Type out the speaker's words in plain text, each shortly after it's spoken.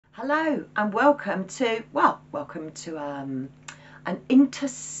Hello and welcome to, an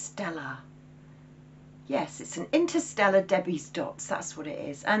interstellar. Yes, it's an interstellar Debi's dots, that's what it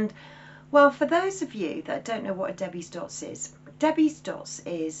is. And well, for those of you that don't know what a Debi's dots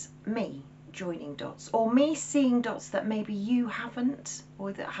is me joining dots, or me seeing dots that maybe you haven't,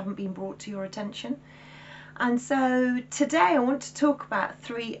 or that haven't been brought to your attention. And so today I want to talk about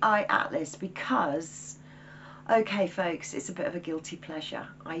 3i Atlas because, okay folks, it's a bit of a guilty pleasure.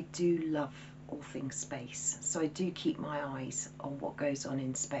 I do love all things space, so I do keep my eyes on what goes on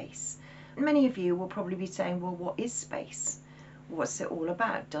in space. Many of you will probably be saying, well, what is space? What's it all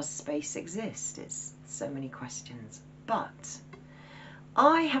about? Does space exist? It's so many questions. But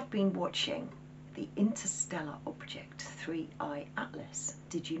I have been watching the interstellar object 3i Atlas.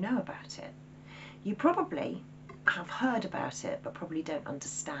 Did you know about it? You probably have heard about it, but probably don't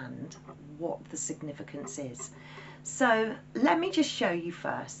understand what the significance is. So let me just show you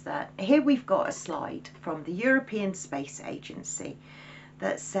first that here we've got a slide from the European Space Agency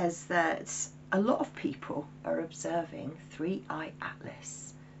that says that a lot of people are observing 3i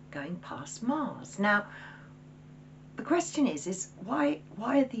Atlas going past Mars. Now, the question is why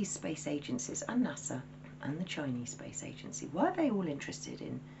are these space agencies, and NASA and the Chinese Space Agency, why are they all interested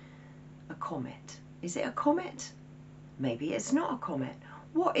in a comet? Is it a comet? Maybe it's not a comet.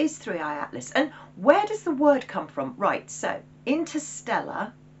 What is 3i Atlas? And where does the word come from? Right, so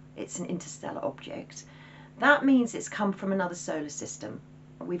interstellar, it's an interstellar object. That means it's come from another solar system.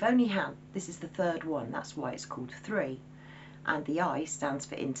 We've only had, this is the third one, that's why it's called 3. And the I stands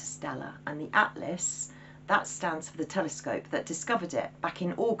for interstellar. And the Atlas, that stands for the telescope that discovered it back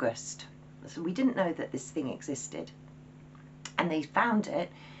in August. So we didn't know that this thing existed. And they found it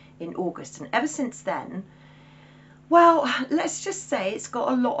in August, and ever since then, well, let's just say it's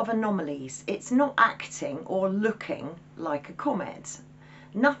got a lot of anomalies. It's not acting or looking like a comet.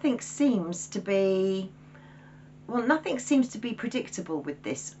 Nothing seems to be predictable with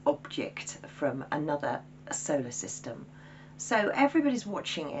this object from another solar system. So everybody's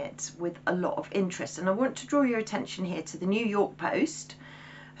watching it with a lot of interest, and I want to draw your attention here to the New York Post,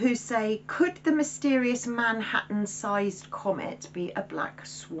 who say, could the mysterious Manhattan-sized comet be a black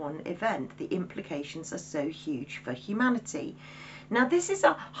swan event? The implications are so huge for humanity. Now, this is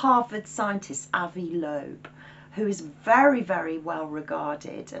a Harvard scientist, Avi Loeb, who is very, very well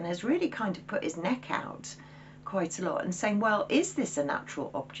regarded and has really kind of put his neck out quite a lot and saying, well, is this a natural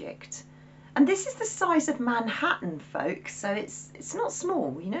object? And this is the size of Manhattan, folks, so it's not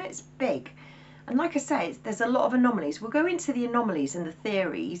small, you know, it's big. And like I say, there's a lot of anomalies. We'll go into the anomalies and the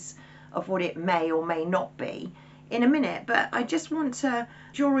theories of what it may or may not be in a minute. But I just want to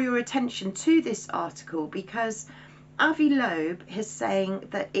draw your attention to this article because Avi Loeb is saying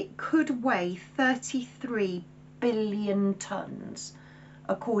that it could weigh 33 billion tons,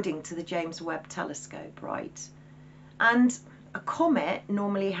 according to the James Webb Telescope, right? And a comet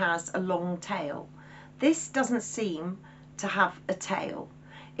normally has a long tail. This doesn't seem to have a tail.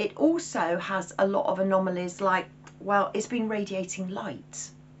 It also has a lot of anomalies like, well, it's been radiating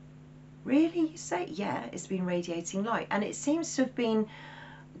light. Really, you say? Yeah, it's been radiating light. And it seems to have been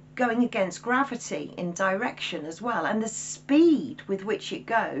going against gravity in direction as well. And the speed with which it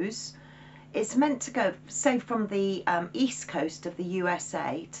goes, it's meant to go, say, from the east coast of the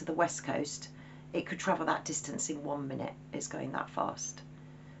USA to the west coast. It could travel that distance in 1 minute. It's going that fast.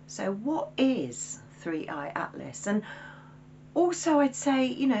 So what is 3i Atlas? And also, I'd say,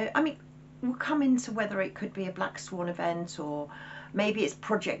 you know, I mean, we'll come into whether it could be a black swan event or maybe it's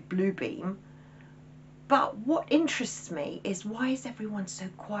Project Bluebeam. But what interests me is, why is everyone so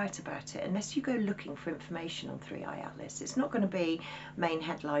quiet about it? Unless you go looking for information on 3i Atlas, it's not going to be main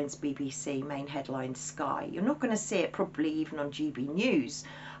headlines BBC, main headlines Sky. You're not going to see it probably even on GB News.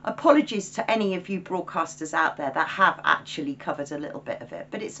 Apologies to any of you broadcasters out there that have actually covered a little bit of it,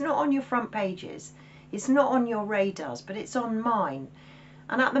 but it's not on your front pages. It's not on your radars, but it's on mine.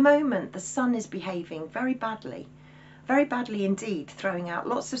 And at the moment, the sun is behaving very badly indeed, throwing out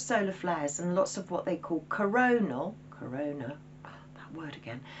lots of solar flares and lots of what they call coronal mass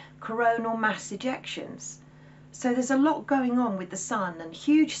ejections. So there's a lot going on with the sun and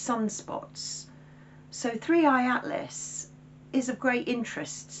huge sunspots. So 3i Atlas is of great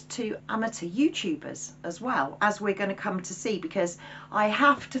interest to amateur YouTubers as well, as we're going to come to see, because I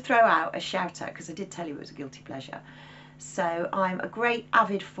have to throw out a shout out, because I did tell you it was a guilty pleasure. So I'm a great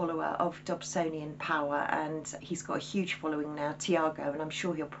avid follower of Dobsonian Power, and he's got a huge following now, Tiago, and I'm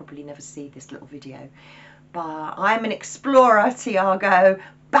sure he'll probably never see this little video. But I'm an explorer, Tiago,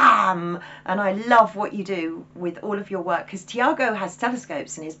 bam! And I love what you do with all of your work, because Tiago has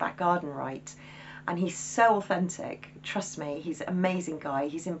telescopes in his back garden, right? and he's so authentic. Trust me, he's an amazing guy.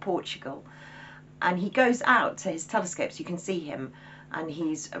 He's in Portugal, and he goes out to his telescopes. You can see him, and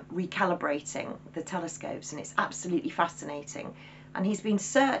he's recalibrating the telescopes, and it's absolutely fascinating. And he's been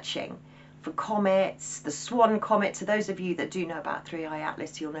searching for comets, the Swan comet. To those of you that do know about 3i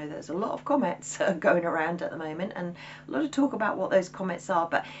Atlas, you'll know there's a lot of comets going around at the moment, and a lot of talk about what those comets are.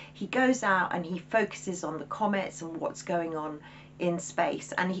 But he goes out and he focuses on the comets and what's going on in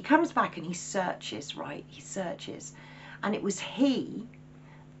space, and he comes back and he searches, right? He searches, and it was he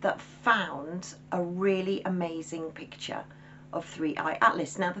that found a really amazing picture of 3i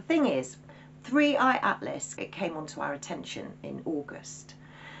Atlas. Now the thing is, 3i Atlas, it came onto our attention in August,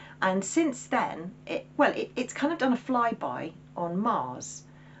 and since then it's kind of done a flyby on Mars.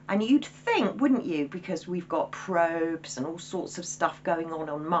 And you'd think, wouldn't you, because we've got probes and all sorts of stuff going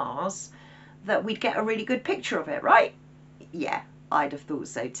on Mars, that we'd get a really good picture of it, right? Yeah, I'd have thought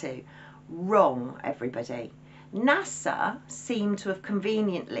so too. Wrong, everybody. NASA seemed to have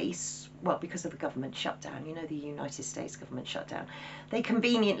conveniently, well, because of the government shutdown, you know, the United States government shutdown, they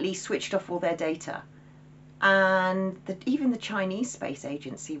conveniently switched off all their data. And even the Chinese Space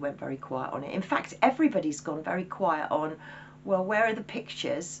Agency went very quiet on it. In fact, everybody's gone very quiet on, well, where are the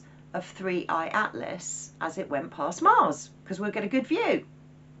pictures of 3i Atlas as it went past Mars? Because we'll get a good view.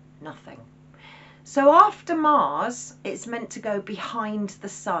 Nothing. So after Mars, it's meant to go behind the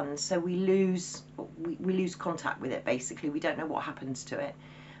sun, so we lose contact with it, basically. We don't know what happens to it.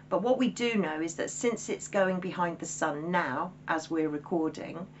 But what we do know is that since it's going behind the sun now, as we're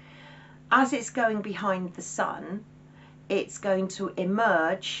recording, as it's going behind the sun, it's going to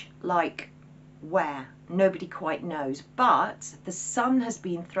emerge like where? Nobody quite knows. But the sun has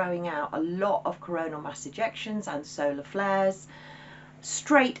been throwing out a lot of coronal mass ejections and solar flares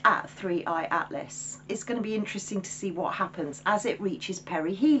straight at 3i Atlas. It's going to be interesting to see what happens as it reaches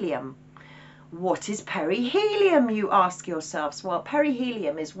perihelion. What is perihelion, you ask yourselves? Well,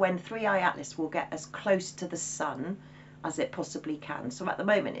 perihelion is when 3i Atlas will get as close to the sun as it possibly can. So at the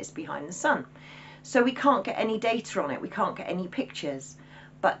moment it's behind the sun, so we can't get any data on it, we can't get any pictures.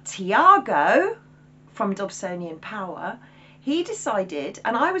 But Tiago from Dobsonian Power, he decided,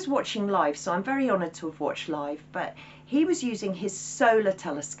 and I was watching live, so I'm very honoured to have watched live, but he was using his solar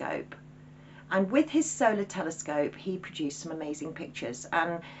telescope, and with his solar telescope he produced some amazing pictures,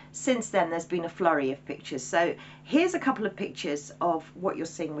 and since then there's been a flurry of pictures. So here's a couple of pictures of what you're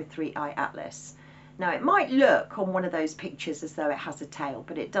seeing with 3i Atlas. Now it might look on one of those pictures as though it has a tail,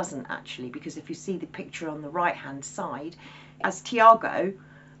 but it doesn't actually, because if you see the picture on the right hand side, as Tiago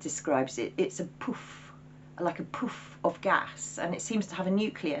describes it, it's a poof, like a poof of gas, and it seems to have a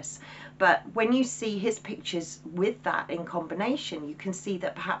nucleus. But when you see his pictures with that in combination, you can see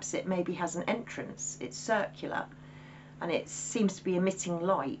that perhaps it maybe has an entrance. It's circular and it seems to be emitting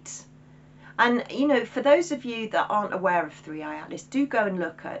light. And you know, for those of you that aren't aware of 3i Atlas, do go and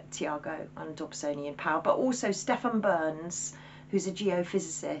look at Tiago and Dobsonian Power, but also Stephen Burns, who's a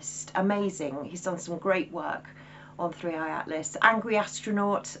geophysicist, amazing. He's done some great work on 3i Atlas. Angry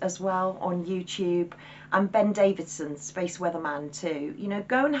Astronaut as well on YouTube, and Ben Davidson, Space Weatherman too. You know,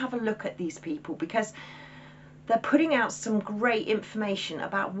 go and have a look at these people, because they're putting out some great information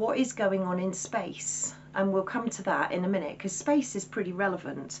about what is going on in space, and we'll come to that in a minute because space is pretty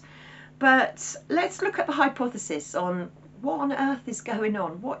relevant. But let's look at the hypothesis on what on earth is going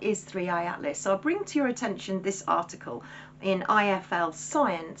on. What is 3i Atlas? So I'll bring to your attention this article in IFL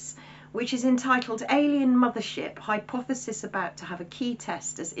Science, which is entitled Alien Mothership, Hypothesis About to Have a Key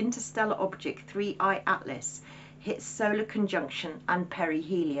Test as Interstellar Object 3i Atlas Hits Solar Conjunction and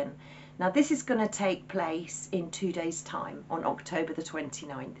Perihelion. Now this is going to take place in 2 days' time, on October the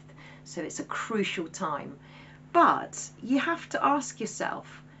 29th. So it's a crucial time. But you have to ask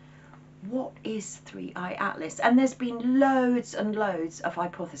yourself, what is 3i Atlas? And there's been loads and loads of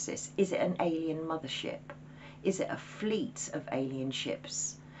hypotheses. Is it an alien mothership? Is it a fleet of alien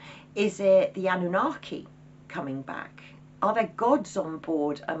ships? Is it the Anunnaki coming back? Are there gods on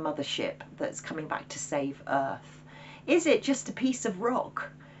board a mothership that's coming back to save Earth? Is it just a piece of rock?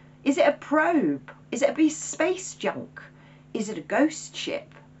 Is it a probe? Is it a piece of space junk? Is it a ghost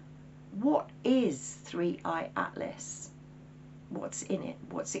ship? What is 3i Atlas? What's in it?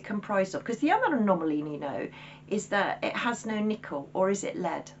 What's it comprised of? Because the other anomaly, you know, is that it has no nickel, or is it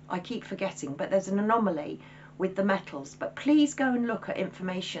lead? I keep forgetting, but there's an anomaly with the metals. But please go and look at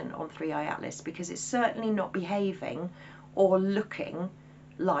information on 3i Atlas, because it's certainly not behaving or looking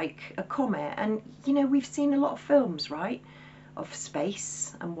like a comet. And you know, we've seen a lot of films, right, of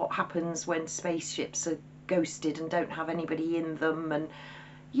space and what happens when spaceships are ghosted and don't have anybody in them. And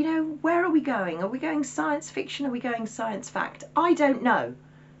you know, where are we going? Are we going science fiction? Are we going science fact? I don't know.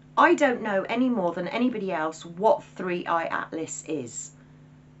 I don't know any more than anybody else what 3i Atlas is,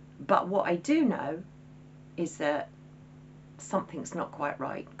 but what I do know is that something's not quite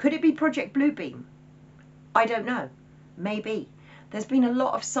right. Could it be Project Bluebeam? I don't know. Maybe. There's been a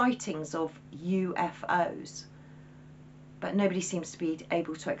lot of sightings of UFOs, but nobody seems to be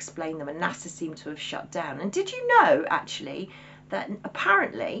able to explain them, and NASA seem to have shut down. And did you know, actually, that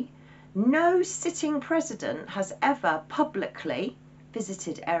apparently no sitting president has ever publicly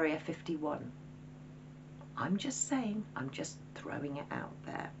visited Area 51? I'm just saying, I'm just throwing it out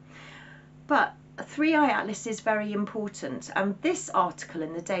there. But 3i Atlas is very important, and this article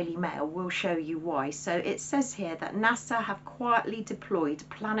in the Daily Mail will show you why. So it says here that NASA have quietly deployed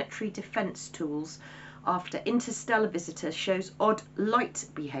planetary defense tools after interstellar visitor shows odd light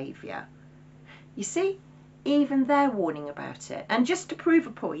behavior. You see, even they're warning about it. And just to prove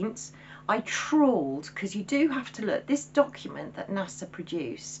a point, I trawled, because you do have to look, this document that NASA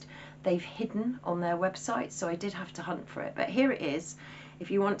produced, they've hidden on their website, so I did have to hunt for it. But here it is.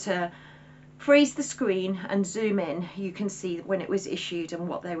 If you want to freeze the screen and zoom in, you can see when it was issued and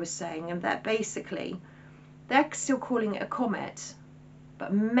what they were saying, and that basically they're still calling it a comet,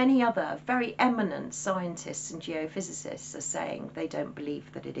 but many other very eminent scientists and geophysicists are saying they don't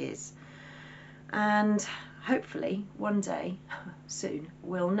believe that it is. And hopefully one day soon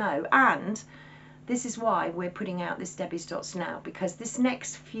we'll know. And this is why we're putting out this Debi's Dots now, because this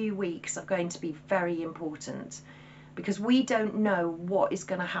next few weeks are going to be very important, because we don't know what is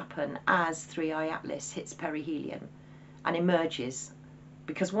going to happen as 3i Atlas hits perihelion and emerges,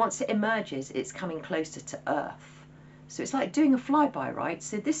 because once it emerges it's coming closer to Earth. So it's like doing a flyby, right?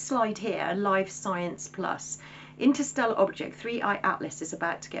 So this slide here, Live Science Plus, interstellar object 3i Atlas is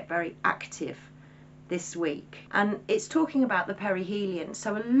about to get very active this week, and it's talking about the perihelion,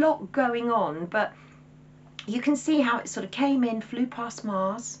 so a lot going on. But you can see how it sort of came in, flew past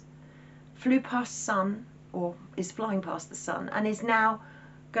Mars, flew past Sun, or is flying past the Sun, and is now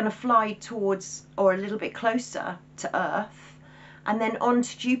going to fly towards, or a little bit closer to Earth, and then on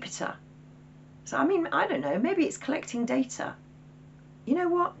to Jupiter. So I mean, I don't know, maybe it's collecting data. You know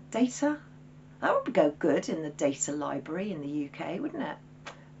what, data, that would go good in the data library in the UK, wouldn't it?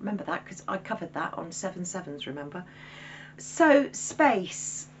 Remember that, because I covered that on 7/7s, remember? So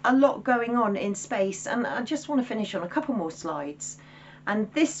space, a lot going on in space, and I just want to finish on a couple more slides.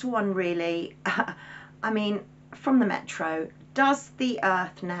 And this one really, I mean, from the Metro, does the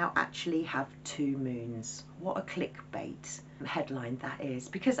Earth now actually have 2 moons? What a clickbait headline that is,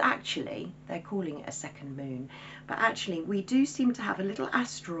 because actually they're calling it a second moon, but actually we do seem to have a little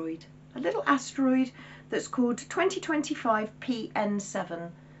asteroid that's called 2025 PN7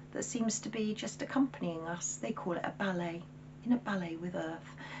 that seems to be just accompanying us. They call it a ballet, in a ballet with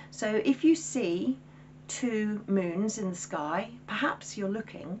Earth. So if you see 2 moons in the sky, perhaps you're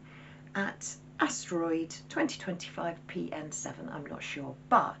looking at asteroid 2025 PN7, I'm not sure.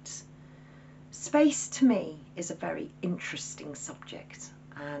 But space to me is a very interesting subject,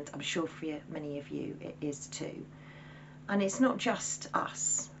 and I'm sure for many of you it is too. And it's not just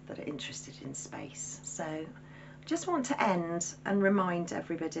us that are interested in space. So I just want to end and remind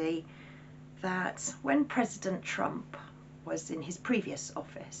everybody that when President Trump was in his previous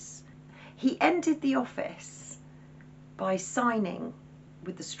office, he ended the office by signing,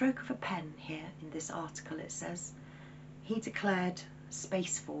 with the stroke of a pen here in this article it says, he declared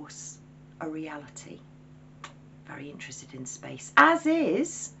Space Force a reality. Very interested in space, as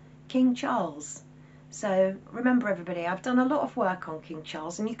is King Charles. So remember everybody, I've done a lot of work on King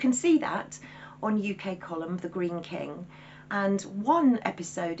Charles, and you can see that on UK column, The Green King. And one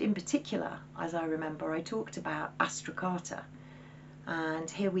episode in particular, as I remember, I talked about Astra Carta. And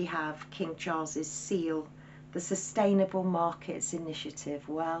here we have King Charles's seal, the Sustainable Markets Initiative.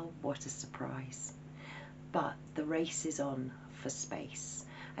 Well, what a surprise. But the race is on for space.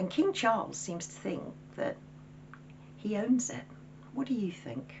 And King Charles seems to think that he owns it. What do you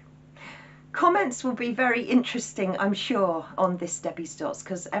think? Comments will be very interesting, I'm sure, on this Debi's Dots,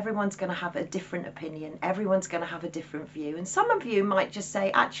 because everyone's going to have a different opinion. Everyone's going to have a different view. And some of you might just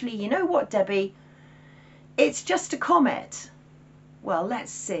say, actually, you know what, Debbie? It's just a comet. Well,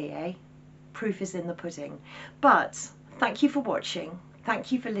 let's see, eh? Proof is in the pudding. But thank you for watching.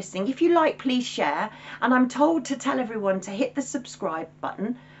 Thank you for listening. If you like, please share. And I'm told to tell everyone to hit the subscribe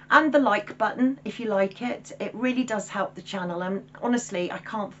button and the like button if you like it. It really does help the channel, and honestly I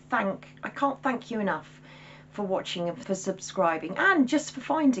can't thank you enough for watching and for subscribing and just for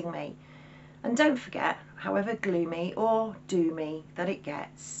finding me. And don't forget, however gloomy or doomy that it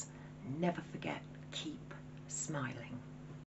gets, never forget, keep smiling.